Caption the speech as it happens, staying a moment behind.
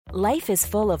Life is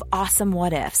full of awesome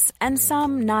what-ifs, and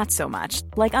some not so much,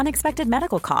 like unexpected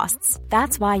medical costs.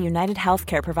 That's why United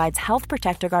Healthcare provides Health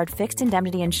Protector Guard fixed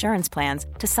indemnity insurance plans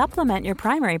to supplement your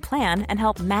primary plan and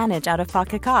help manage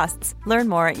out-of-pocket costs. Learn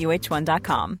more at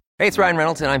uh1.com. Hey, it's Ryan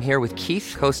Reynolds, and I'm here with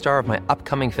Keith, co-star of my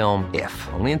upcoming film, If,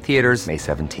 only in theaters May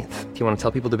 17th. Do you want to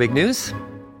tell people the big news?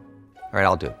 All right,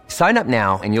 I'll do it. Sign up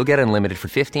now and you'll get unlimited for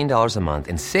 $15 a month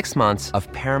and 6 months of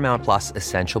Paramount Plus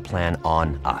Essential Plan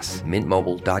on us.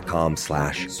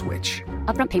 MintMobile.com/switch.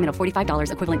 Upfront payment of $45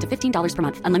 equivalent to $15 per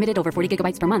month. Unlimited over 40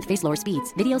 gigabytes per month. Face lower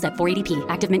speeds. Videos at 480p.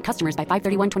 Active Mint customers by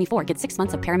 531.24 get 6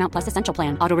 months of Paramount Plus Essential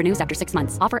Plan. Auto renews after 6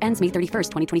 months. Offer ends May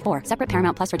 31st, 2024. Separate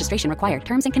Paramount Plus registration required.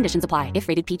 Terms and conditions apply if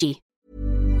rated PG.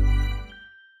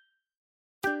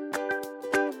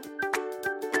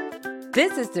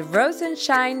 This is the Rose and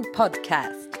Shine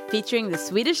podcast, featuring the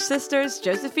Swedish sisters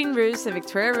Josephine Roos and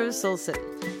Victoria Roos Olsen.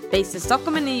 Based in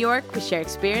Stockholm and New York, we share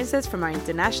experiences from our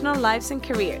international lives and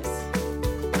careers.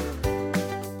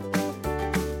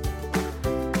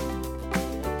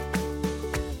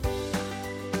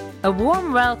 A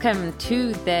warm welcome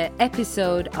to the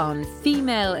episode on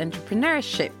female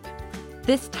entrepreneurship.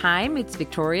 This time it's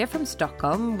Victoria from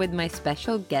Stockholm with my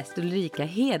special guest Ulrika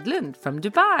Hedlund from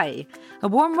Dubai. A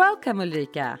warm welcome,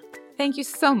 Ulrika. Thank you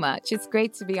so much. It's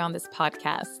great to be on this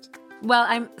podcast. Well,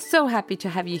 I'm so happy to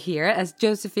have you here as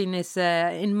Josephine is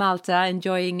in Malta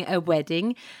enjoying a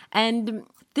wedding. And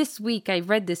this week I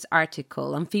read this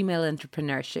article on female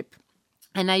entrepreneurship.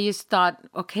 And I just thought,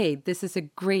 okay, this is a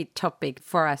great topic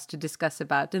for us to discuss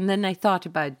about. And then I thought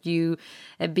about you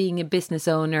being a business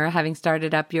owner, having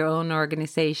started up your own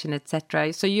organization,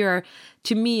 etc. So you're,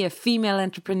 to me, a female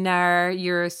entrepreneur.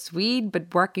 You're a Swede,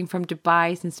 but working from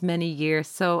Dubai since many years.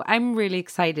 So I'm really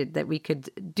excited that we could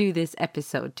do this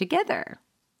episode together.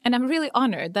 And I'm really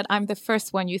honored that I'm the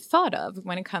first one you thought of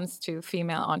when it comes to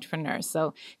female entrepreneurs.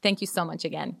 So thank you so much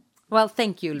again. Well,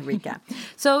 thank you, Ulrika.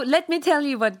 So let me tell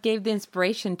you what gave the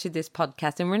inspiration to this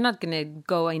podcast. And we're not going to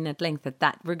go in at length at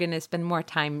that. We're going to spend more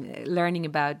time learning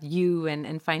about you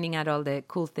and finding out all the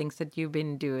cool things that you've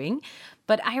been doing.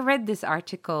 But I read this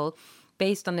article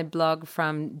based on a blog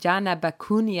from Jana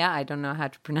Bakunia. I don't know how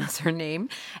to pronounce her name.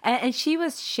 And she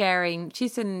was sharing,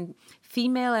 she's a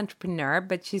female entrepreneur,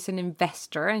 but she's an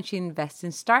investor and she invests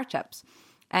in startups.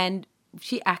 And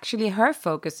her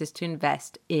focus is to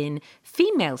invest in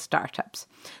female startups.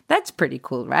 That's pretty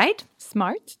cool, right?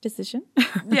 Smart decision.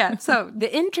 Yeah. So the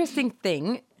interesting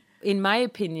thing, in my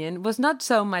opinion, was not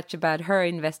so much about her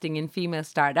investing in female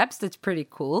startups. That's pretty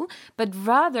cool. But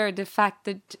rather the fact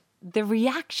that the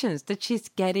reactions that she's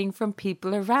getting from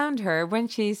people around her when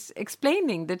she's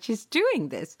explaining that she's doing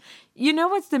this. You know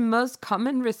what's the most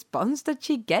common response that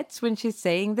she gets when she's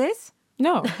saying this?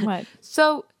 No, what?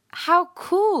 So, how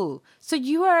cool. So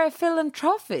you are a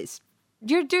philanthropist.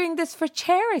 You're doing this for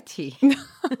charity. No,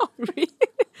 really?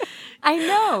 I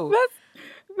know.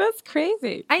 That's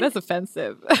crazy. That's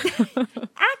offensive.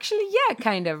 Actually, yeah,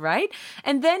 kind of, right?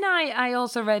 And then I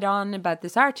also read on about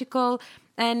this article,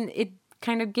 and it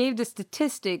kind of gave the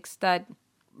statistics that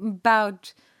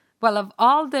about, well, of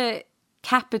all the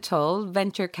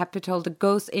venture capital that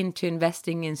goes into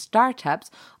investing in startups,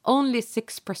 only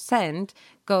 6%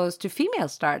 goes to female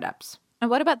startups. And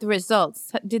what about the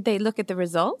results? Did they look at the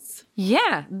results?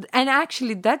 Yeah. And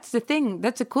actually, that's the thing.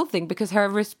 That's a cool thing because her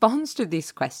response to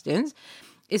these questions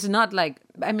is not like,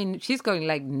 I mean, she's going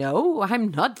like, no, I'm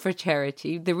not for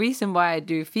charity. The reason why I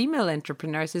do female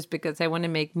entrepreneurs is because I want to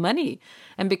make money.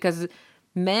 And because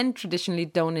men traditionally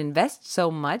don't invest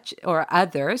so much, or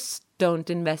others don't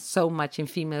invest so much in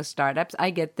female startups.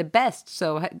 I get the best.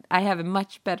 So I have a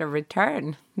much better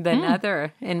return than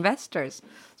other investors.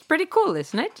 It's pretty cool,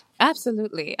 isn't it?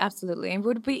 Absolutely, absolutely. It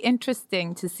would be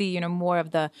interesting to see, more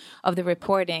of the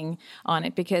reporting on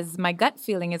it, because my gut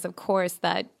feeling is, of course,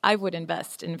 that I would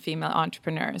invest in female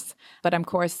entrepreneurs. But of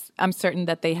course, I'm certain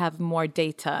that they have more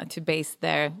data to base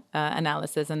their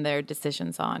analysis and their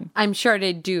decisions on. I'm sure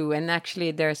they do. And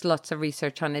actually, there's lots of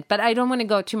research on it. But I don't want to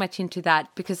go too much into that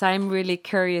because I'm really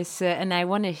curious and I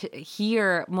want to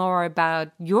hear more about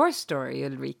your story,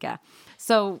 Ulrika.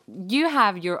 So you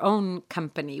have your own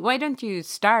company. Why don't you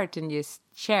start and just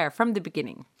share from the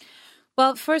beginning?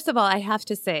 Well, first of all, I have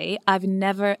to say, I've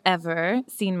never, ever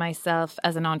seen myself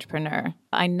as an entrepreneur.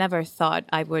 I never thought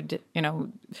I would,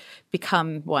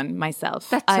 become one myself.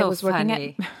 That's so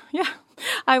funny.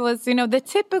 I was, the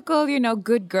typical,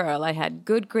 good girl. I had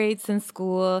good grades in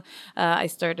school. I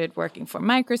started working for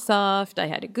Microsoft. I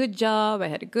had a good job. I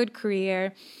had a good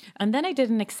career. And then I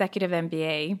did an executive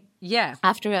MBA. Yeah.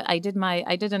 After I did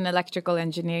an electrical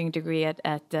engineering degree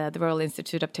at the Royal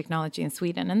Institute of Technology in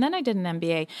Sweden, and then I did an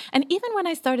MBA. And even when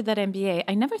I started that MBA,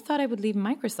 I never thought I would leave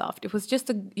Microsoft. It was just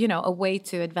a way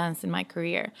to advance in my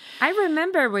career. I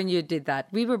remember when you did that.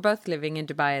 We were both living in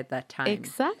Dubai at that time.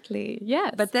 Exactly.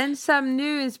 Yes. But then some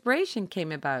new inspiration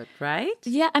came about, right?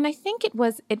 Yeah, and I think it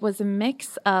was a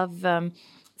mix of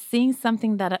seeing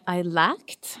something that I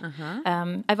lacked.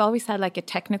 I've always had like a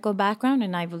technical background,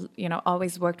 and I've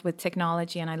always worked with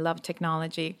technology, and I love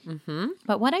technology.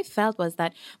 But what I felt was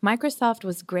that Microsoft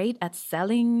was great at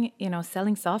selling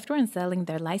software and selling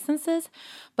their licenses,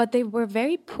 but they were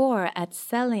very poor at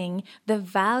selling the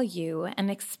value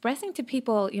and expressing to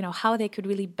people, how they could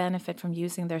really benefit from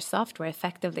using their software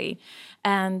effectively.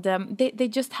 And they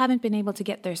just haven't been able to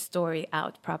get their story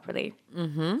out properly.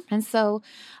 And so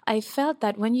I felt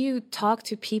that when you talk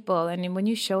to people and when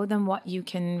you show them what you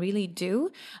can really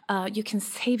do, you can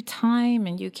save time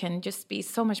and you can just be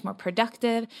so much more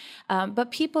productive.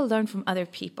 But people learn from other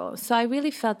people. So I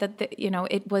really felt that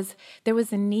there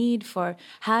was a need for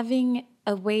having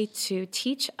a way to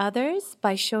teach others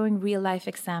by showing real life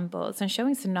examples and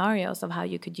showing scenarios of how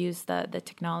you could use the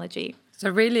technology. So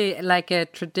really like a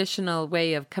traditional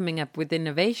way of coming up with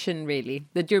innovation, really,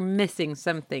 that you're missing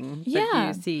something that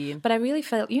you see. But I really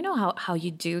felt, how you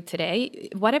do today,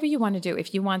 whatever you want to do,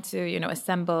 if you want to,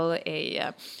 assemble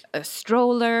a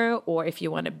stroller, or if you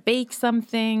want to bake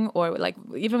something, or like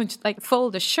even like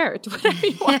fold a shirt, whatever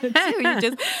you want to do, you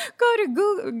just go to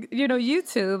Google,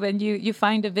 YouTube, and you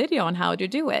find a video on how to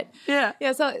do it. Yeah.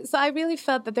 So I really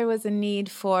felt that there was a need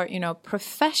for,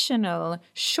 professional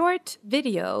short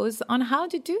videos on how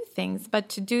to do things, but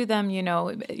to do them, in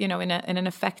an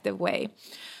effective way.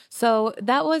 So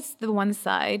that was the one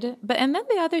side. And then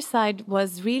the other side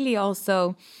was really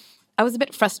also, I was a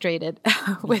bit frustrated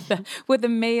with the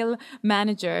male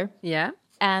manager. Yeah.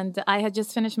 And I had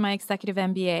just finished my executive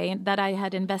MBA that I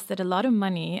had invested a lot of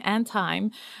money and time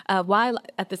while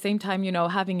at the same time,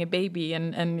 having a baby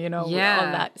and all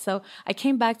that. So I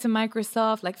came back to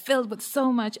Microsoft, like filled with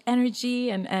so much energy,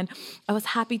 and I was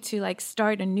happy to like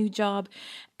start a new job.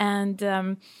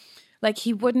 And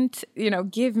he wouldn't,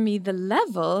 give me the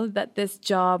level that this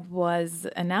job was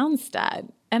announced at.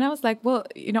 And I was like, well,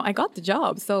 I got the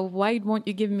job, so why won't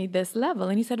you give me this level?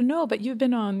 And he said, no, but you've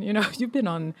been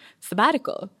on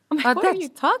sabbatical. I'm like, what are you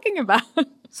talking about?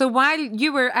 So while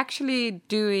you were actually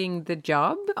doing the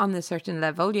job on a certain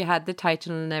level, you had the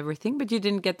title and everything, but you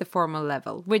didn't get the formal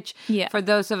level, which for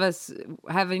those of us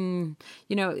having,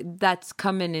 that's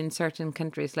common in certain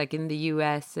countries, like in the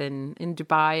US and in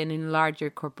Dubai and in larger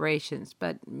corporations,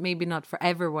 but maybe not for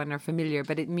everyone are familiar,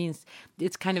 but it means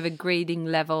it's kind of a grading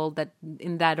level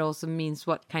that also means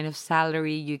what kind of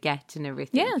salary you get and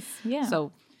everything. Yes, yeah.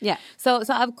 So, yeah. So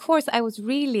of course I was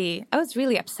really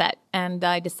upset, and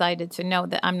I decided to know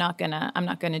that I'm not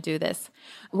gonna do this.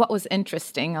 What was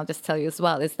interesting, I'll just tell you as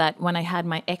well, is that when I had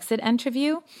my exit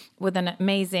interview with an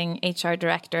amazing HR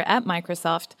director at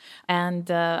Microsoft, and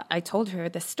I told her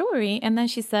the story, and then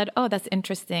she said, "Oh, that's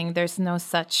interesting. There's no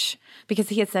such," because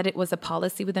he had said it was a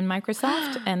policy within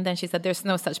Microsoft, and then she said there's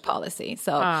no such policy.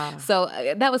 So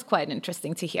that was quite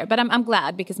interesting to hear. But I'm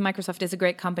glad, because Microsoft is a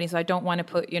great company, so I don't want to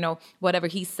put whatever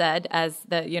he said as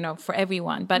the for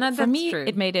everyone. But for me,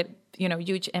 it made it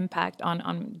huge impact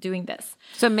on doing this.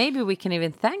 So maybe we can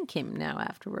even thank him now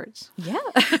afterwards. Yeah.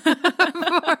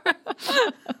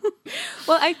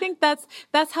 Well, I think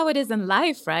that's how it is in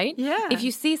life, right? Yeah. If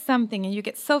you see something and you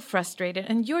get so frustrated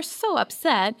and you're so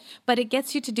upset, but it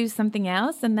gets you to do something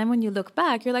else, and then when you look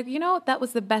back, you're like, that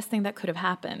was the best thing that could have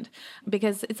happened.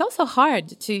 Because it's also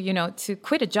hard to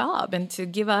quit a job and to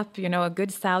give up, a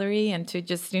good salary and to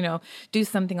just, do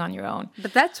something on your own.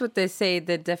 But that's what they say,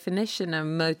 the definition of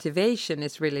motivation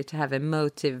is really to have a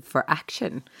motive for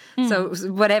action. So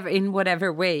in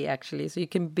whatever way, actually. So you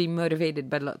can be motivated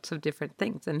by lots of different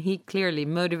things. And he clearly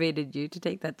motivated you to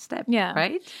take that step,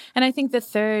 right? And I think the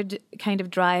third kind of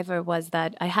driver was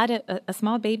that I had a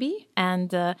small baby,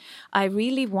 and I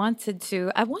really wanted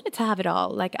to have it all.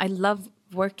 Like, I love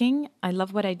working. I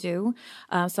love what I do.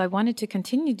 So I wanted to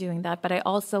continue doing that, but I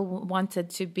also wanted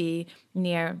to be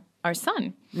near our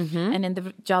son. Mm-hmm. And in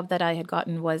the job that I had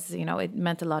gotten was, it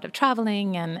meant a lot of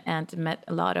traveling and meant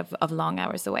a lot of long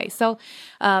hours away. So,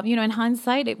 in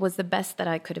hindsight, it was the best that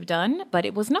I could have done, but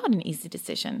it was not an easy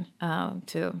decision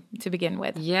to begin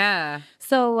with. Yeah.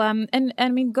 So, and I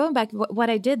mean, going back, what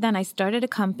I did then, I started a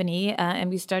company and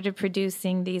we started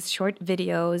producing these short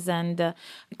videos. And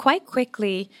quite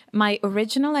quickly, my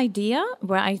original idea,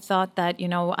 where I thought that,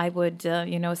 I would,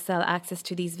 sell access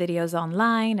to these videos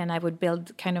online, and I would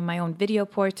build kind of my own video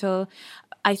portal,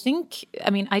 I think, I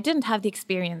mean, I didn't have the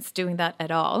experience doing that at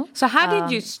all. So how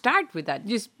did you start with that?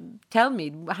 Just tell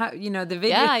me how, the video.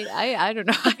 Yeah, I don't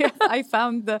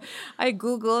know. I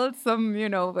Googled some,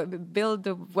 build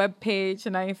a web page,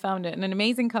 and I found an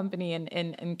amazing company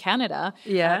in Canada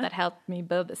that helped me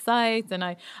build the site. And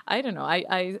I don't know,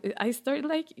 I started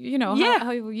like,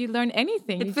 how you learn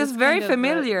anything. It feels very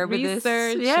familiar with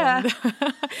research. This. Yeah.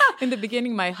 In the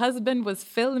beginning, my husband was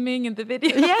filming in the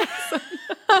video. Yes.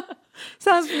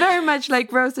 Sounds very much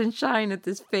like Rose and Shine at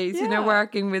this phase,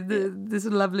 working with this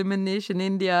lovely Manish in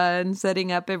India and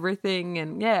setting up everything.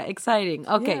 And exciting.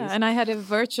 Okay. Yeah, and I had a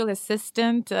virtual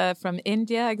assistant from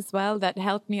India as well that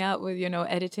helped me out with,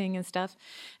 editing and stuff.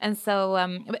 And so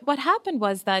what happened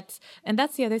was that, and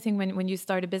that's the other thing when you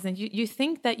start a business, you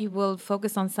think that you will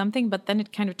focus on something, but then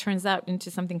it kind of turns out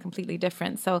into something completely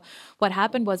different. So what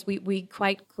happened was we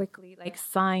quite quickly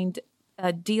signed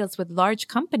deals with large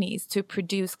companies to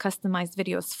produce customized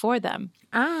videos for them.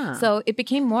 So it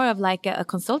became more of like a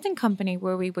consulting company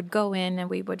where we would go in and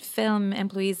we would film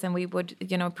employees and we would,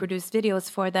 produce videos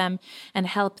for them and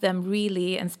help them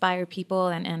really inspire people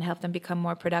and help them become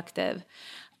more productive.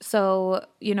 So,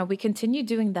 we continued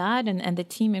doing that and the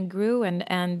team grew.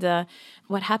 And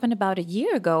what happened about a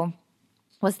year ago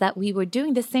was that we were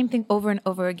doing the same thing over and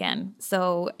over again.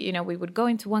 So, we would go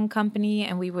into one company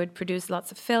and we would produce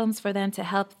lots of films for them to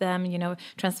help them,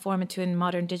 transform into a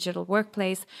modern digital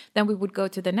workplace. Then we would go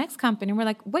to the next company and we're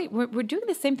like, wait, we're doing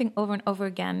the same thing over and over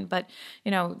again, but,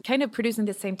 kind of producing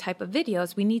the same type of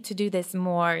videos. We need to do this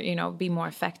more, be more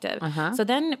effective. So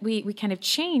then we kind of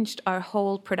changed our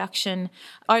whole production,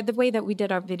 or the way that we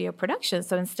did our video production.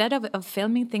 So instead of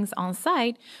filming things on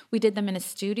site, we did them in a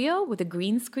studio with a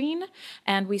green screen.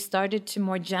 And we started to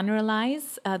more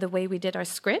generalize the way we did our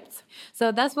scripts.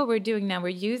 So that's what we're doing now. We're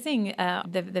using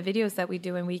the videos that we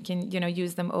do, and we can,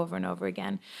 use them over and over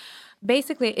again.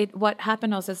 Basically, what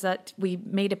happened also is that we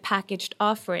made a packaged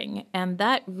offering, and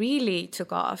that really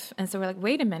took off. And so we're like,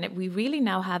 wait a minute, we really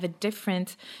now have a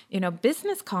different,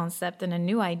 business concept and a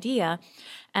new idea.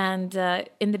 And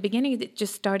in the beginning, it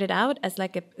just started out as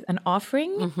like an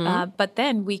offering, but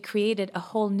then we created a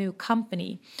whole new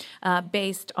company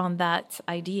based on that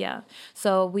idea.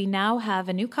 So we now have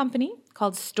a new company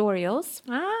called Storials,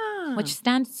 which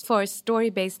stands for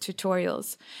Story-Based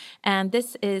Tutorials. And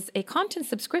this is a content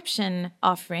subscription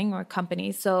offering or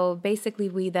company. So basically,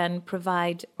 we then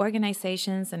provide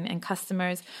organizations and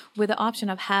customers with the option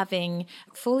of having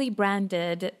fully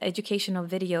branded educational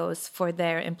videos for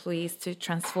their employees to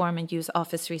transform and use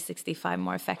Office 365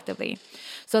 more effectively.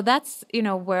 So that's,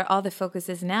 where all the focus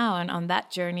is now and on that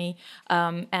journey.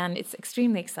 And it's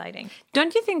extremely exciting.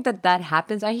 Don't you think that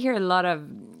happens? I hear a lot of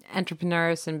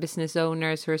entrepreneurs and business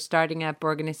owners who are starting up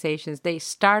organizations. They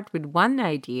start with one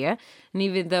idea, and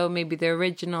even though maybe the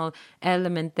original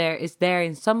element is there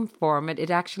in some form, it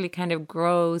actually kind of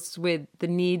grows with the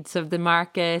needs of the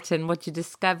market and what you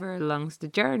discover along the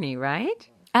journey, right?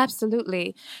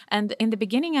 Absolutely. And in the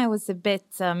beginning, I was a bit,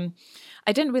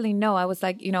 I didn't really know. I was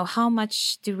like, how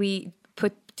much do we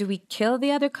kill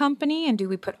the other company, and do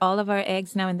we put all of our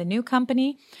eggs now in the new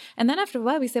company? And then after a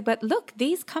while we said, but look,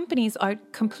 these companies are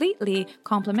completely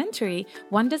complementary.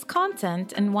 One does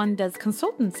content and one does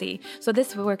consultancy. So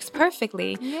this works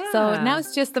perfectly. Yeah. So now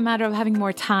it's just a matter of having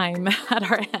more time at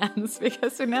our hands,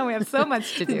 because now we have so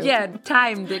much to do. Yeah,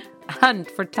 time, the hunt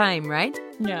for time, right?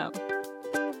 Yeah.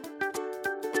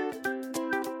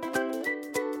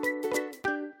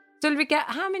 So Ulrika,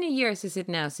 how many years is it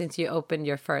now since you opened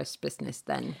your first business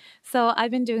then? So I've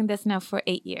been doing this now for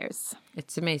 8 years.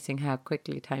 It's amazing how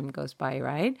quickly time goes by,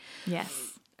 right?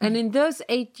 Yes. And in those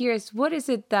 8 years, what has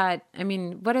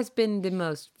been the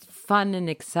most fun and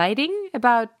exciting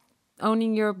about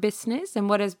owning your business, and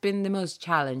what has been the most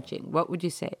challenging? What would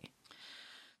you say?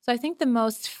 So I think the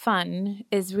most fun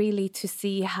is really to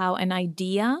see how an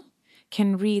idea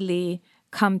can really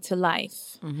come to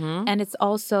life. And it's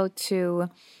also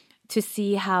to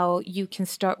see how you can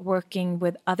start working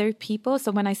with other people. So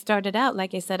when I started out,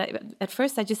 like I said, at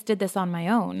first I just did this on my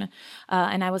own.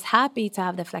 And I was happy to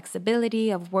have the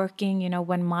flexibility of working,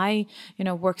 when my,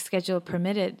 work schedule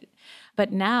permitted.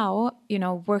 But now,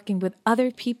 working with other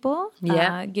people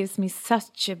gives me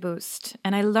such a boost.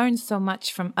 And I learn so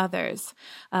much from others.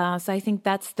 So I think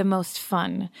that's the most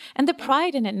fun. And the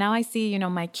pride in it. Now I see,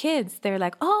 my kids, they're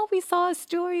like, oh, we saw a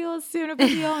Storials,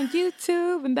 video on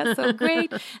YouTube, and that's so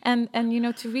great. And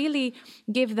to really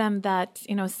give them that,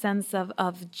 sense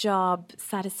of job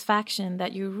satisfaction,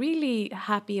 that you're really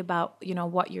happy about,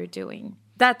 what you're doing.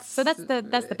 That's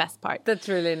the best part. That's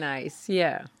really nice.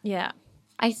 Yeah. Yeah.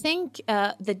 I think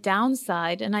the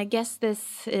downside, and I guess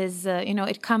this is,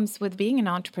 it comes with being an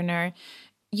entrepreneur,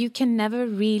 you can never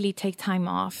really take time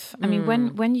off. I mean,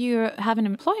 when you have an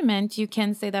employment, you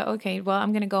can say that, okay, well,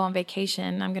 I'm going to go on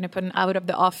vacation. I'm going to put an out of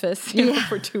the office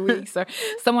for 2 weeks, or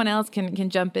someone else can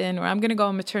jump in, or I'm going to go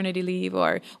on maternity leave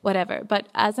or whatever. But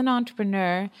as an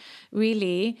entrepreneur,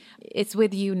 really, it's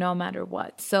with you no matter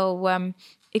what. So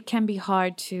it can be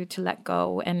hard to let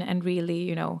go and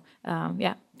really,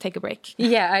 take a break.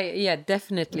 Yeah,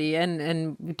 definitely.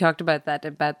 And we talked about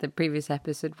the previous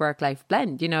episode, work-life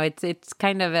blend. You know, it's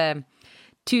kind of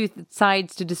two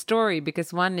sides to the story,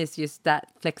 because one is just that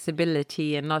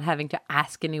flexibility and not having to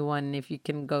ask anyone if you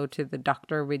can go to the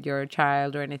doctor with your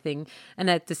child or anything. And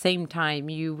at the same time,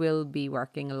 you will be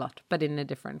working a lot, but in a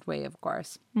different way, of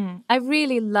course. I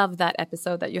really love that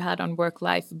episode that you had on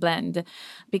work-life blend,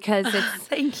 because it's...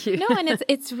 Thank you. No, and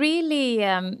it's really...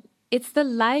 it's the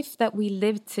life that we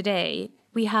live today.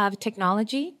 We have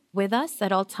technology with us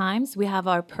at all times. We have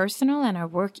our personal and our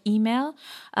work email.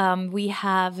 We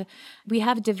have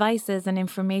devices and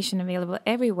information available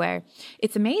everywhere.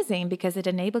 It's amazing because it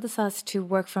enables us to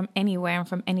work from anywhere and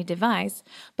from any device,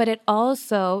 but it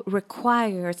also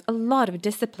requires a lot of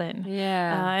discipline.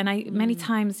 Yeah. And many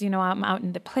times, I'm out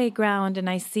in the playground and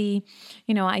I see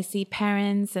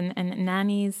parents and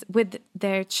nannies with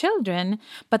their children,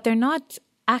 but they're not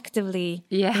actively,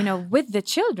 with the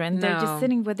children. They're just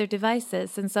sitting with their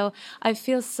devices. And so I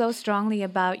feel so strongly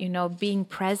about, being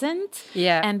present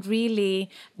and really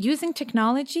using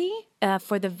technology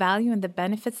for the value and the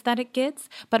benefits that it gets,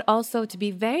 but also to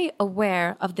be very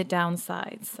aware of the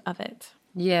downsides of it.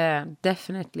 Yeah,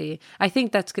 definitely. I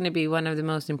think that's going to be one of the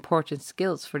most important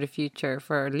skills for the future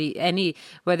for any,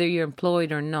 whether you're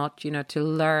employed or not, to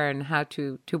learn how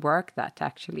to work that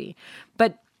actually.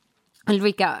 But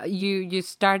Ulrika, you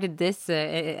started this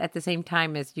at the same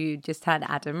time as you just had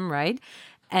Adam, right?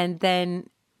 And then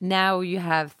now you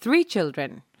have 3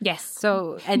 children. Yes.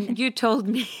 So, and you told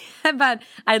me about,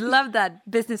 I love that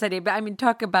business idea, but I mean,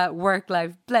 talk about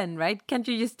work-life blend, right? Can't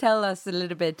you just tell us a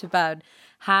little bit about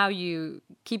how you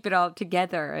keep it all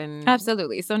together? And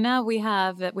Absolutely. So now we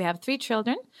have 3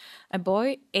 children, a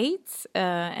boy 8,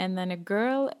 and then a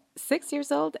girl 6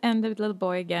 years old, and the little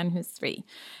boy again who's 3.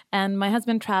 And my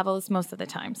husband travels most of the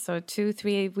time. So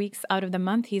 2-3 weeks out of the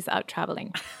month, he's out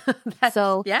traveling.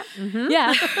 So yeah. Mm-hmm.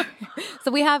 Yeah.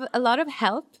 So we have a lot of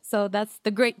help. So that's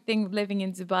the great thing of living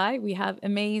in Dubai. We have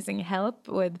amazing help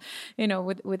with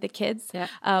the kids. Yeah.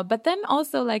 But then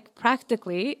also like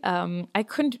practically, I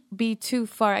couldn't be too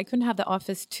far. I couldn't have the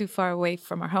office too far away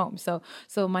from our home. So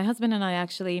my husband and I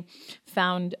actually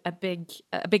found a big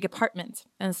apartment.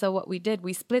 And so what we did,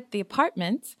 we split the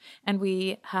apartment and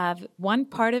we have one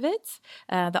part of it,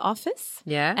 the office.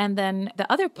 Yeah. And then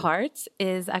the other part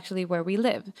is actually where we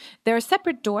live. There are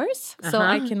separate doors. So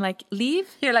I can like leave.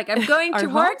 You're like, I'm going to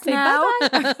work say now.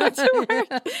 bye-bye, to work.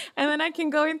 And then I can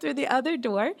go in through the other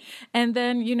door. And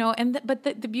then, but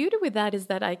the beauty with that is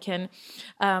that I can,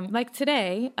 like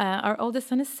today, our oldest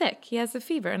son is sick. He has a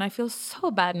fever and I feel so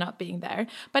bad not being there.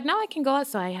 But now I can go out.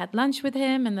 So I had lunch with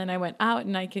him and then I went out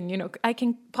and I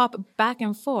can pop back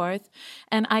and forth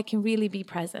and I can really be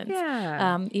present.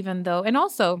 Yeah. Even though, and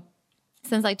also,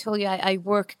 since I told you I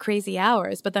work crazy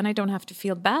hours, but then I don't have to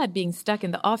feel bad being stuck in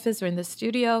the office or in the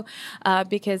studio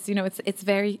because, it's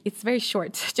very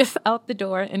short, just out the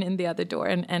door and in the other door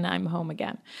and I'm home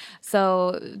again.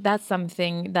 So that's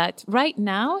something that right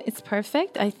now it's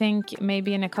perfect. I think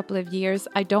maybe in a couple of years,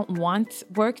 I don't want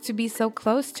work to be so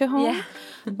close to home. Yeah.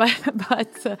 But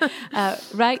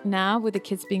right now with the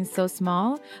kids being so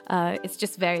small, it's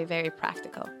just very, very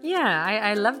practical. Yeah,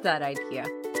 I love that idea.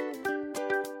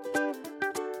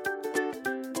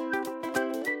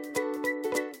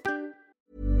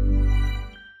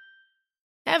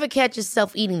 Ever catch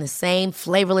yourself eating the same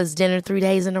flavorless dinner 3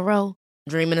 days in a row?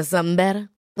 Dreaming of something better?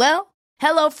 Well,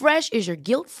 HelloFresh is your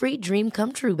guilt-free dream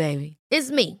come true, baby.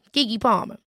 It's me, Keke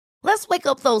Palmer. Let's wake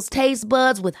up those taste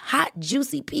buds with hot,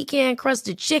 juicy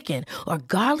pecan-crusted chicken or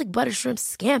garlic butter shrimp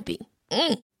scampi.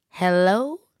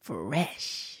 Hello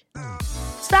Fresh.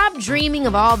 Stop dreaming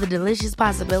of all the delicious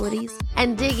possibilities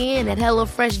and dig in at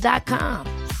HelloFresh.com.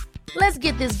 Let's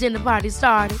get this dinner party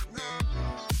started.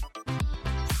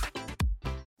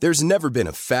 There's never been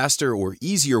a faster or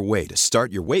easier way to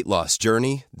start your weight loss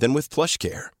journey than with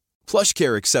PlushCare.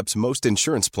 PlushCare accepts most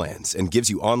insurance plans and gives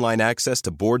you online access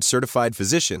to board-certified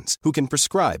physicians who can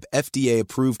prescribe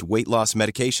FDA-approved weight loss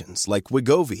medications like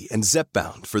Wegovy and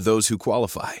Zepbound for those who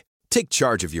qualify. Take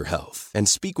charge of your health and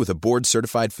speak with a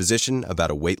board-certified physician about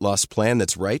a weight loss plan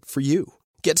that's right for you.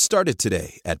 Get started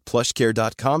today at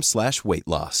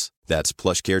plushcare.com/weight-loss. That's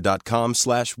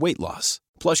plushcare.com/weight-loss.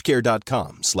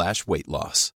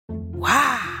 plushcare.com/weight-loss.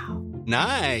 Wow.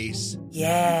 Nice.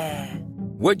 Yeah.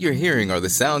 What you're hearing are the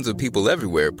sounds of people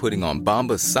everywhere putting on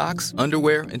Bombas socks,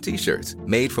 underwear, and T-shirts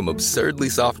made from absurdly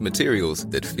soft materials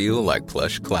that feel like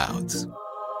plush clouds.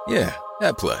 Yeah,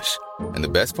 that plush. And the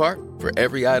best part? For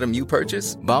every item you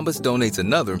purchase, Bombas donates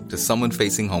another to someone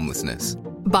facing homelessness.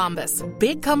 Bombas.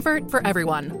 Big comfort for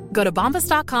everyone. Go to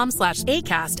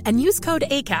bombas.com/ACAST and use code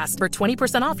ACAST for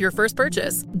 20% off your first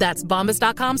purchase. That's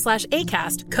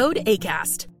bombas.com/ACAST. Code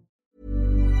ACAST.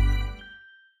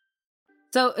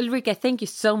 So, Ulrika, thank you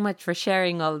so much for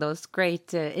sharing all those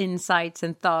great insights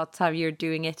and thoughts, how you're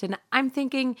doing it. And I'm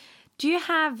thinking, do you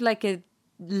have like a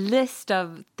list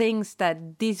of things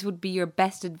that these would be your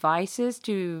best advices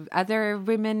to other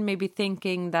women maybe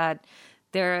thinking that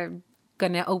they're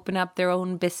going to open up their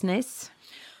own business?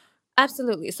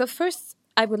 Absolutely. So first,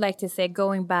 I would like to say,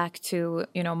 going back to,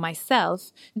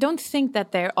 myself, don't think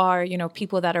that there are,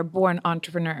 people that are born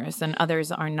entrepreneurs and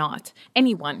others are not.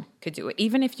 Anyone could do it.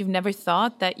 Even if you've never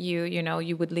thought that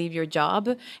you would leave your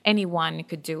job, anyone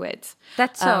could do it.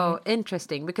 That's so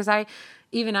interesting because I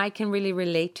can really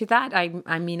relate to that.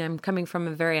 I mean, I'm coming from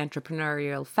a very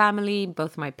entrepreneurial family.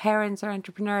 Both my parents are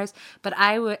entrepreneurs, but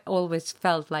I always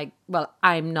felt like, well,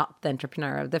 I'm not the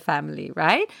entrepreneur of the family,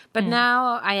 right? But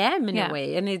now I am in a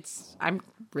way, and I'm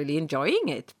really enjoying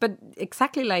it. But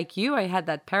exactly like you, I had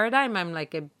that paradigm. I'm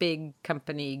like a big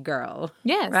company girl.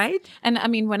 Yes. Right? And I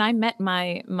mean, when I met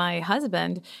my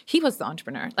husband, he was the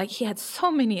entrepreneur. Like, he had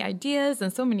so many ideas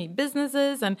and so many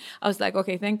businesses. And I was like,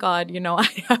 okay, thank God, I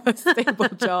have a stable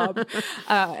job.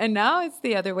 And now it's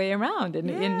the other way around. And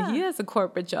he has a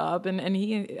corporate job. And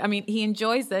he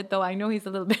enjoys it, though I know he's a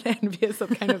little bit envious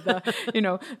of kind of the,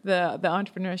 the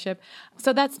entrepreneurship.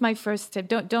 So that's my first tip.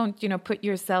 Don't put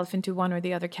yourself into one or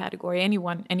the other category.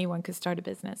 Anyone could start a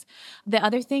business. The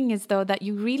other thing is, though, that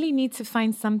you really need to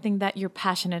find something that you're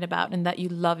passionate about and that you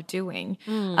love doing.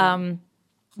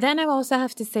 Then I also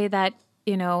have to say that,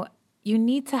 you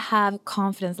need to have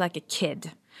confidence like a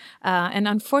kid. And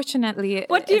unfortunately...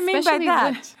 What do you mean by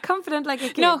that? Confident like a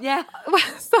kid? No, yeah.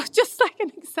 So just like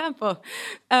an example,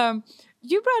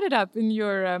 you brought it up in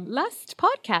your last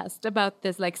podcast about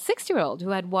this 6-year-old who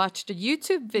had watched a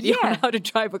YouTube video on how to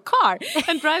drive a car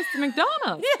and drives to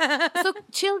McDonald's. So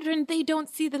children, they don't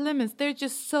see the limits. They're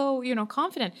just so,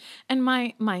 confident. And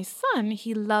my son,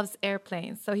 he loves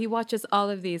airplanes. So he watches all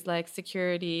of these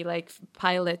security,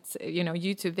 pilots,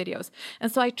 YouTube videos.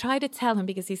 And so I try to tell him,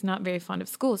 because he's not very fond of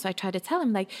school. So I try to tell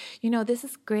him this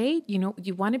is great.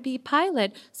 You want to be a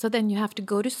pilot. So then you have to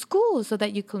go to school so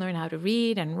that you can learn how to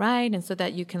read and write and so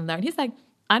that you can learn. He's like,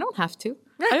 I don't have to.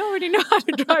 I already know how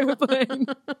to drive a plane.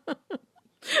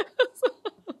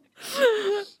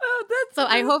 So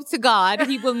I hope to God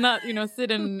he will not,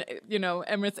 sit in,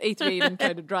 Emirates A380 and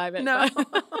try to drive it. No.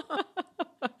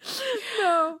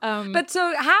 No. But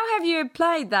so how have you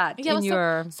applied that in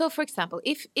your... So for example,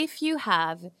 if you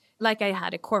have... Like I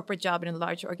had a corporate job in a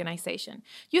large organization.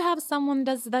 You have someone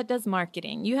that does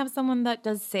marketing. You have someone that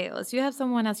does sales. You have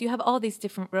someone else. You have all these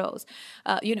different roles.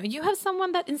 You have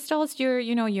someone that installs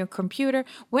your computer.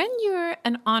 When you're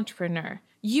an entrepreneur,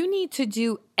 you need to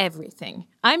do everything.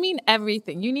 I mean,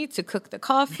 everything. You need to cook the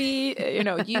coffee.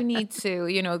 You need to,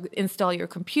 install your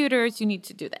computers. You need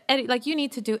to do the edit. You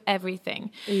need to do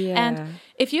everything. Yeah. And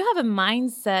if you have a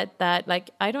mindset that,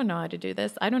 I don't know how to do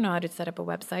this. I don't know how to set up a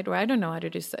website, or I don't know how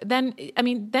to do so. Then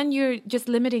you're just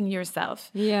limiting yourself.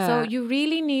 Yeah. So you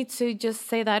really need to just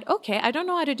say that, okay, I don't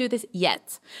know how to do this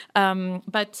yet.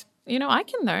 But, I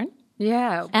can learn.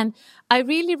 Yeah. And I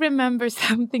really remember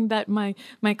something that my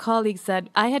colleague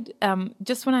said. I had,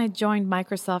 just when I joined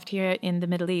Microsoft here in the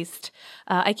Middle East,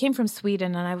 I came from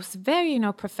Sweden and I was very,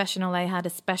 professional. I had a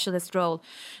specialist role.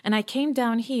 And I came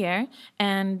down here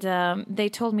and they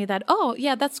told me that, oh,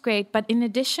 yeah, that's great. But in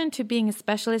addition to being a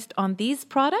specialist on these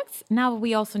products, now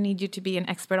we also need you to be an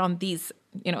expert on these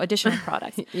additional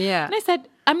products. Yeah. And I said,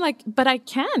 but I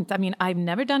can't. I mean, I've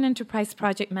never done enterprise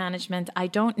project management. I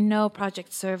don't know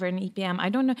project server and EPM. I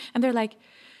don't know. And they're like,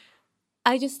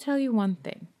 I just tell you one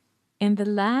thing. In the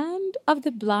land of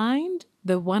the blind,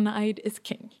 the one-eyed is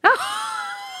king.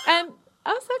 And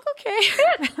I was like, okay.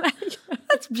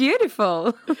 That's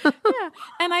beautiful. Yeah.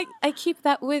 And I keep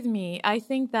that with me. I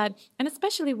think that, and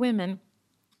especially women,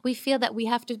 we feel that we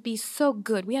have to be so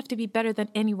good. We have to be better than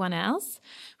anyone else,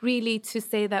 really, to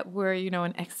say that we're,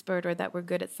 an expert or that we're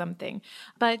good at something.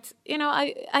 But,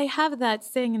 I have that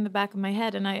saying in the back of my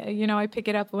head, and I pick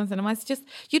it up once in a while. It's just,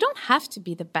 you don't have to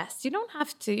be the best. You don't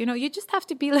have to, you just have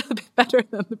to be a little bit better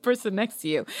than the person next to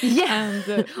you. Yeah.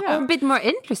 And, or a bit more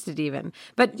interested even.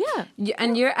 But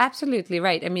and you're absolutely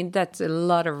right. I mean, that's a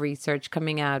lot of research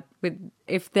coming out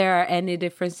if there are any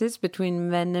differences between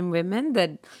men and women,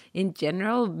 that in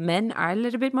general, men are a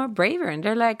little bit more braver and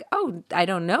they're like, oh, I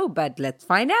don't know, but let's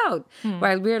find out.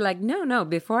 While we're like, no,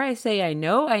 before I say I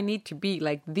know, I need to be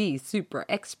like the super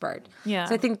expert. Yeah.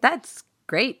 So I think that's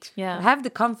great. Yeah. Have the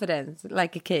confidence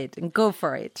like a kid and go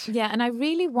for it. Yeah, and I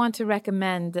really want to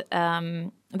recommend.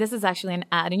 This is actually an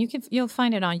ad, and you'll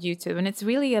find it on YouTube. And it's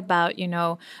really about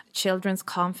children's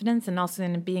confidence and also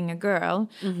in being a girl.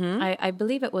 I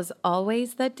believe it was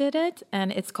Always that did it, and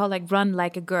it's called like Run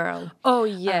Like a Girl. Oh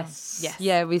yes, yes.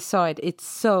 Yeah, we saw it. It's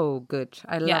so good.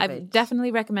 I love it. I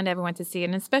definitely recommend everyone to see it,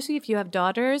 and especially if you have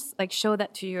daughters, like show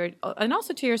that to your and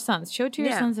also to your sons. Show it to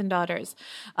your sons and daughters.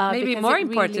 Maybe more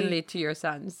importantly to your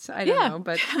sons. I don't know,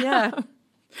 but yeah.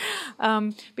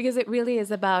 Because it really is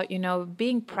about,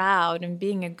 being proud and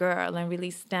being a girl and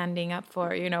really standing up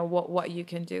for, what you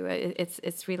can do.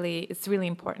 It's really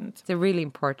important. It's a really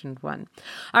important one.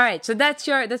 All right. So that's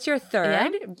your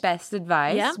third best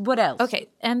advice. Yeah. What else? Okay.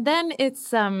 And then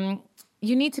it's,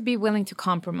 you need to be willing to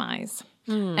compromise.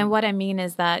 And what I mean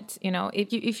is that,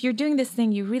 if you're doing this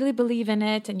thing, you really believe in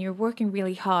it and you're working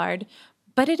really hard.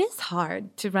 But it is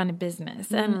hard to run a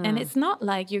business. And it's not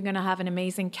like you're going to have an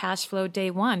amazing cash flow day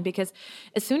one, because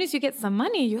as soon as you get some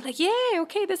money, you're like, yay,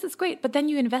 okay, this is great. But then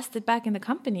you invest it back in the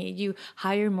company. You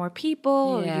hire more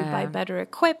people, or you buy better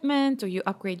equipment, or you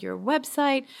upgrade your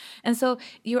website. And so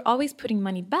you're always putting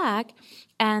money back.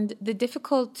 And the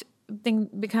difficult thing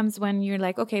becomes when you're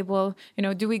like, okay, well,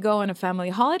 do we go on a family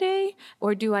holiday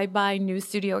or do I buy new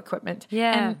studio equipment?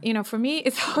 Yeah. And, for me,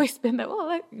 it's always been that,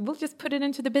 well, we'll just put it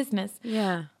into the business.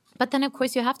 Yeah. But then, of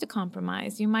course, you have to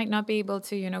compromise. You might not be able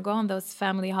to, go on those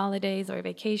family holidays or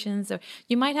vacations, or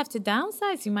you might have to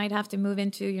downsize. You might have to move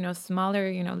into,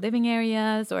 smaller, living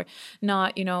areas, or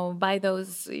not, buy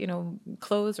those,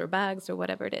 clothes or bags or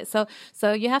whatever it is.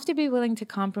 So you have to be willing to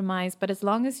compromise. But as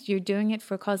long as you're doing it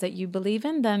for a cause that you believe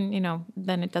in, then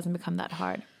it doesn't become that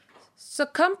hard. So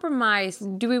compromise,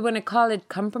 do we want to call it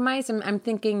compromise? I'm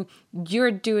thinking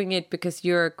you're doing it because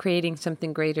you're creating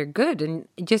something greater good. And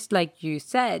just like you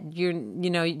said,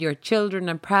 your children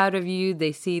are proud of you.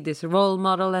 They see this role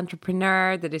model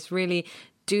entrepreneur that is really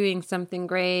doing something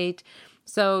great.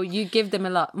 So you give them a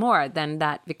lot more than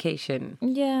that vacation.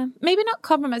 Yeah, maybe not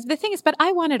compromise. The thing is, but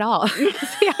I want it all.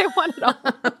 See, I want it all.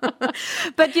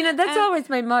 But, that's always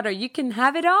my motto. You can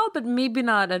have it all, but maybe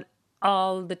not at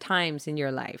all the times in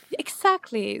your life.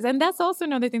 Exactly. And that's also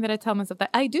another thing that I tell myself,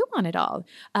 that I do want it all,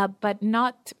 but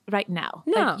not right now.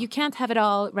 No. Like, you can't have it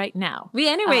all right now. We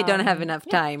anyway don't have enough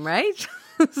time, right?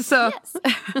 So, yes.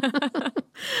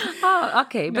 Oh,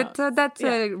 okay. No. But that's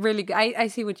really good. I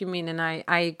see what you mean, and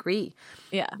I agree.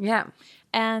 Yeah. Yeah.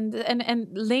 And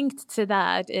linked to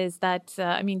that is that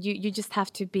you just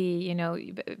have to be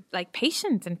like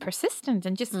patient and persistent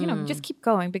and just just keep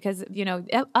going, because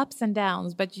ups and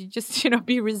downs, but you just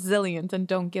be resilient and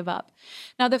don't give up.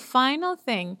 Now the final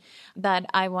thing that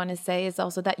I want to say is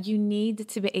also that you need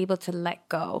to be able to let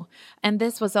go, and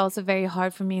this was also very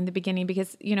hard for me in the beginning,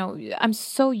 because I'm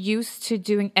so used to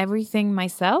doing everything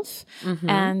myself.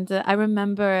 And I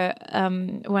remember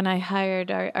when I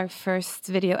hired our first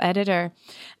video editor.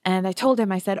 And I told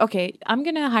him, I said, okay, I'm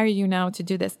going to hire you now to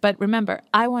do this. But remember,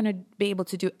 I want to be able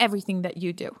to do everything that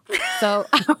you do. So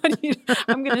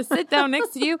I'm going to sit down next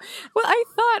to you. Well,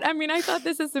 I thought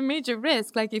this is a major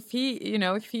risk. Like if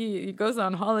he goes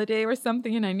on holiday or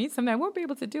something and I need something, I won't be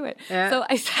able to do it. Yeah. So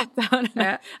I sat down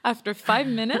and after 5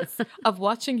 minutes of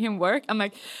watching him work, I'm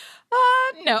like,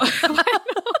 no.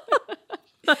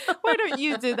 Why don't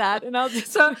you do that? And I'll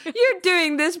just. So you're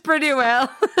doing this pretty well.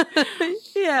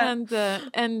 Yeah. And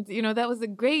that was a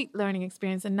great learning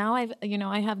experience. And now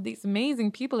I have these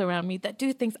amazing people around me that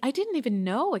do things I didn't even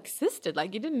know existed.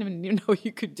 Like you didn't even know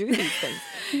you could do these things.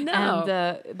 No.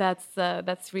 And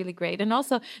that's really great. And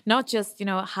also not just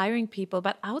hiring people,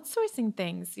 but outsourcing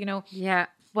things. Yeah.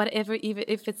 Whatever, even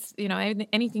if it's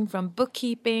anything from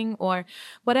bookkeeping or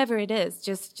whatever it is,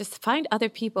 just find other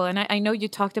people. And I know you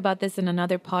talked about this in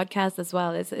another podcast as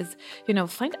well. Is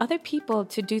find other people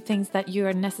to do things that you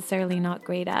are necessarily not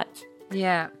great at.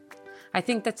 Yeah, I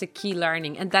think that's a key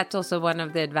learning, and that's also one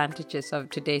of the advantages of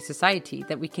today's society,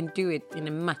 that we can do it in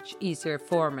a much easier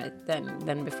format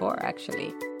than before,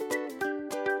 actually.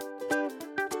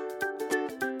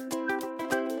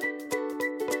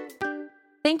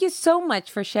 Thank you so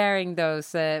much for sharing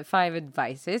those 5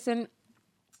 advices. And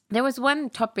there was one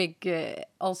topic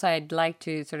also I'd like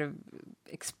to sort of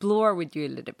explore with you a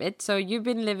little bit. So you've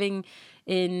been living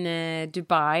in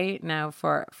Dubai now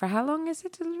for how long is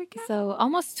it, Ulrika? So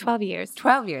almost 12 years.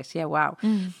 12 years, yeah, wow.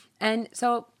 And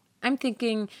so I'm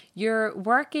thinking you're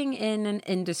working in an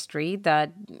industry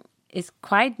that is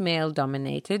quite male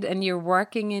dominated, and you're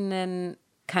working in a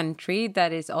country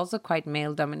that is also quite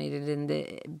male dominated in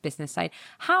the business side.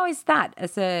 How is that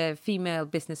as a female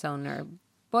business owner?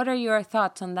 What are your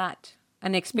thoughts on that?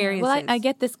 And experiences? Well, I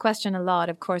get this question a lot.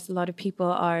 Of course, a lot of people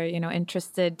are,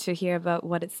 interested to hear about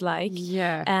what it's like.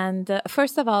 Yeah. And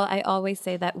first of all, I always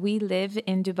say that we live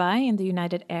in Dubai, in the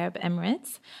United Arab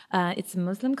Emirates. It's a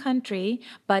Muslim country,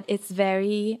 but it's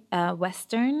very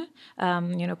Western.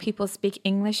 People speak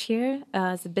English here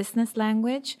as a business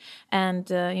language. And,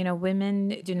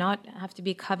 women do not have to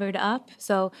be covered up.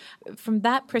 So from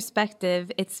that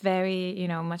perspective, it's very,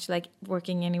 much like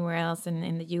working anywhere else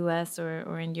in the US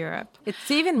or in Europe. It's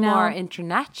even more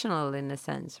international in a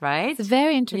sense, right? It's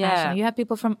very international. Yeah. You have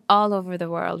people from all over the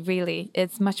world, really.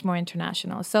 It's much more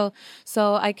international. So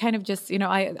I kind of just,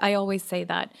 I always say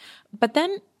that. But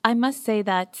then I must say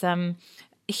that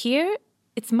here,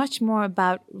 it's much more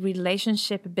about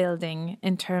relationship building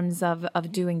in terms of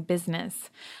doing business.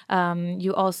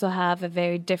 You also have a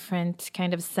very different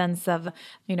kind of sense of,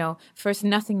 first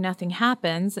nothing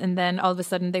happens, and then all of a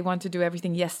sudden they want to do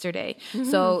everything yesterday.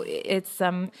 Mm-hmm. So it's,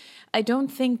 I don't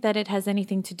think that it has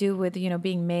anything to do with,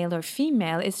 being male or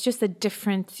female. It's just a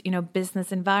different,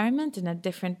 business environment and a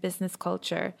different business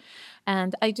culture.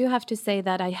 And I do have to say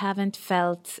that I haven't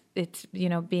felt it,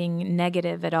 being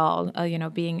negative at all,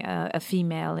 being a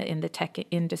female in the tech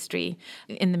industry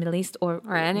in the Middle East or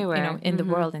anywhere, in the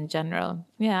world in general.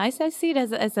 Yeah, I see it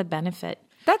as a benefit.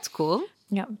 That's cool.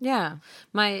 Yeah. Yeah.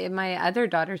 My other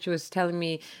daughter, she was telling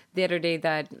me the other day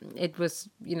that it was,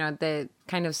 the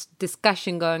kind of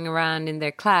discussion going around in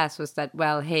their class was that,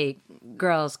 well, hey,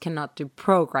 girls cannot do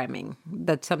programming.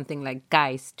 That's something like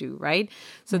guys do, right?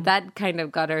 So that kind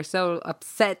of got her so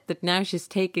upset that now she's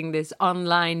taking this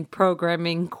online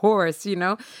programming course,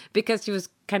 because she was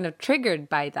kind of triggered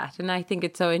by that. And I think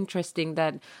it's so interesting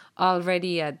that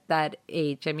already at that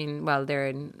age, I mean, well, they're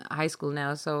in high school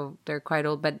now, so they're quite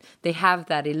old, but they have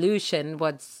that illusion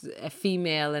what's a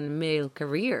female and male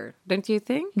career, don't you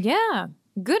think? Yeah.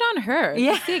 Good on her.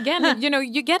 Yeah. See, again,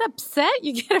 you get upset,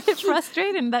 you get a bit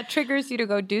frustrated, and that triggers you to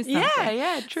go do something.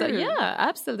 Yeah, true. So, yeah,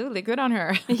 absolutely. Good on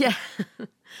her. Yeah.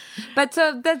 But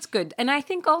so that's good. And I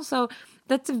think also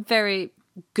that's a very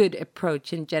good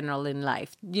approach in general in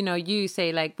life. You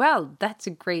say like, well, that's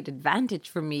a great advantage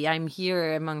for me. I'm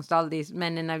here amongst all these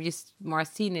men, and I've just more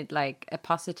seen it like a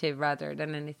positive rather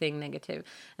than anything negative.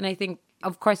 And I think,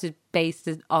 of course, it's based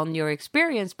on your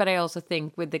experience, but I also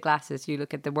think with the glasses you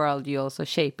look at the world, you also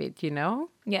shape it,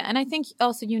 Yeah, and I think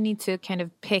also you need to kind of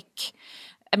pick,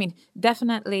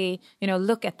 definitely,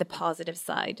 look at the positive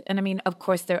side. And of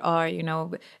course, there are,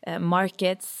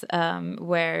 markets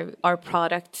where our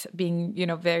product being,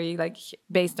 very like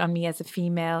based on me as a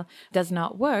female does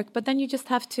not work. But then you just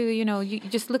have to, you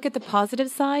just look at the positive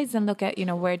sides and look at,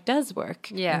 where it does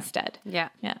work instead. Yeah.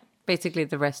 Yeah. Basically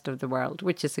the rest of the world,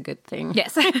 which is a good thing.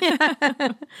 Yes.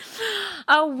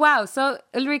 Oh, wow. So,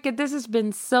 Ulrika, this has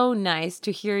been so nice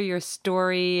to hear your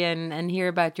story and hear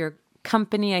about your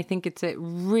company. I think it's a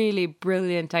really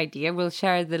brilliant idea. We'll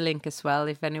share the link as well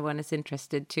if anyone is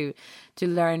interested to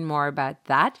learn more about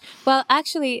that. Well,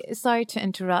 actually, sorry to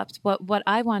interrupt. What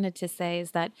I wanted to say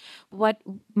is that what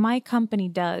my company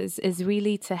does is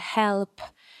really to help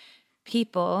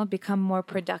people become more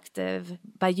productive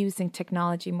by using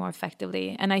technology more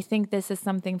effectively. And I think this is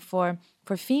something for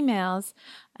females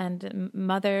and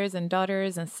mothers and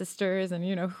daughters and sisters and,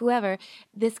 whoever,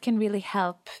 this can really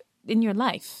help in your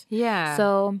life. Yeah.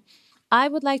 So I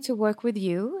would like to work with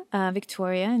you,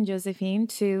 Victoria and Josephine,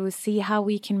 to see how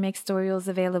we can make Storyals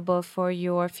available for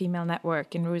your female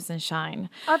network in Ruse and Shine.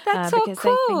 Oh, that's so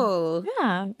cool.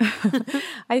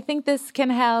 I think this can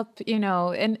help,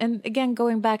 and again,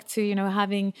 going back to,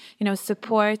 having,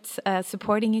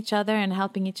 supporting each other and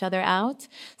helping each other out.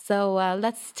 So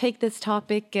let's take this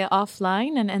topic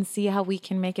offline and see how we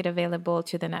can make it available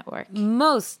to the network.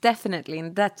 Most definitely.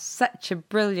 And that's such a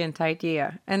brilliant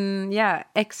idea. And yeah,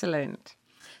 excellent.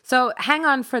 So hang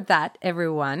on for that,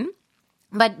 everyone.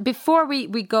 But before we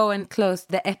go and close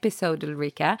the episode,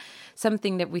 Ulrika,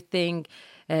 something that we think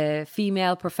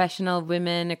female professional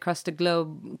women across the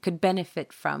globe could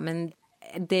benefit from, and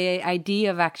the idea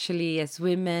of actually as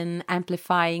women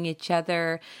amplifying each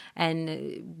other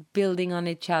and building on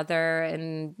each other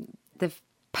and the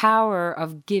power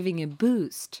of giving a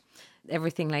boost,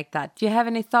 everything like that. Do you have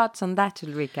any thoughts on that,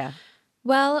 Ulrika?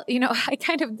 Well, I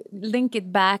kind of link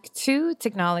it back to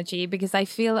technology because I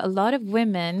feel a lot of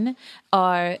women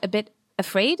are a bit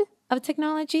afraid of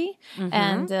technology,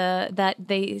 and that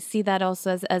they see that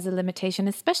also as a limitation,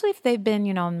 especially if they've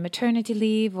been, on maternity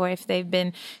leave, or if they've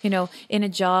been, in a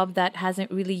job that hasn't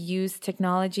really used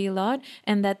technology a lot,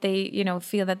 and that they,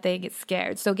 feel that they get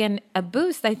scared. So again, a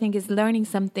boost, I think, is learning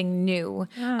something new.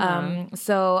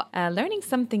 Learning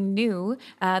something new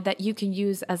that you can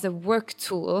use as a work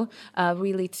tool,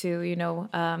 really to,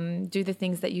 do the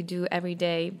things that you do every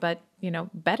day, but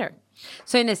better.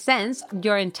 So in a sense,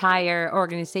 your entire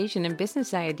organization and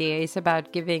business idea is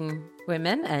about giving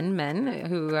women and men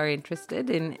who are interested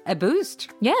in a boost.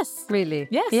 Yes. Really?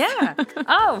 Yes. Yeah.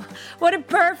 Oh, what a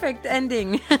perfect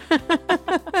ending.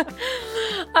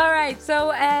 All right.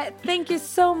 So thank you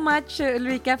so much,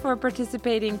 Ulrika, for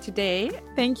participating today.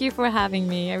 Thank you for having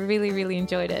me. I really, really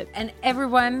enjoyed it. And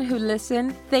everyone who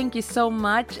listened, thank you so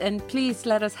much. And please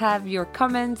let us have your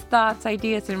comments, thoughts,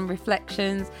 ideas, and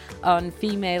reflections on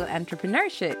female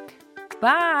entrepreneurship.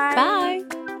 Bye. Bye.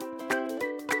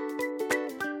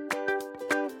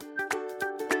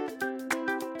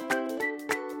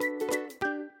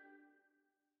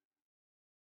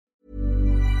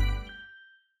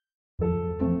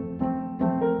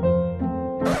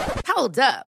 Hold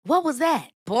up. What was that?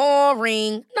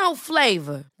 Boring. No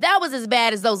flavor. That was as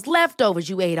bad as those leftovers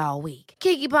you ate all week.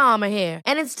 Keke Palmer here,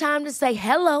 and it's time to say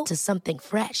hello to something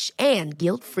fresh and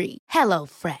guilt-free. Hello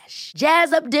Fresh.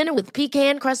 Jazz up dinner with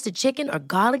pecan-crusted chicken or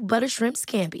garlic butter shrimp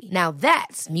scampi. Now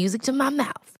that's music to my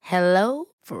mouth. Hello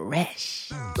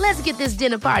Fresh. Let's get this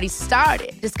dinner party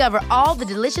started. Discover all the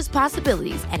delicious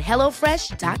possibilities at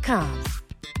hellofresh.com.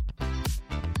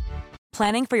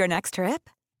 Planning for your next trip?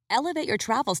 Elevate your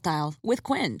travel style with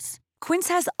Quince. Quince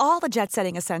has all the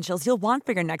jet-setting essentials you'll want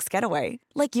for your next getaway,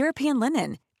 like European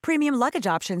linen, premium luggage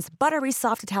options, buttery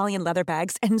soft Italian leather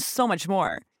bags, and so much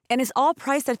more. And is all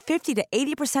priced at 50 to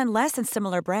 80% less than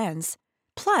similar brands.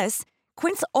 Plus,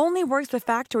 Quince only works with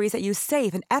factories that use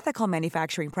safe and ethical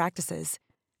manufacturing practices.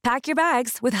 Pack your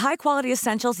bags with high-quality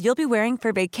essentials you'll be wearing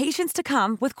for vacations to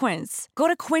come with Quince. Go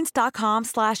to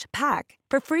quince.com/pack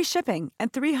for free shipping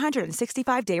and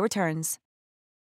 365-day returns.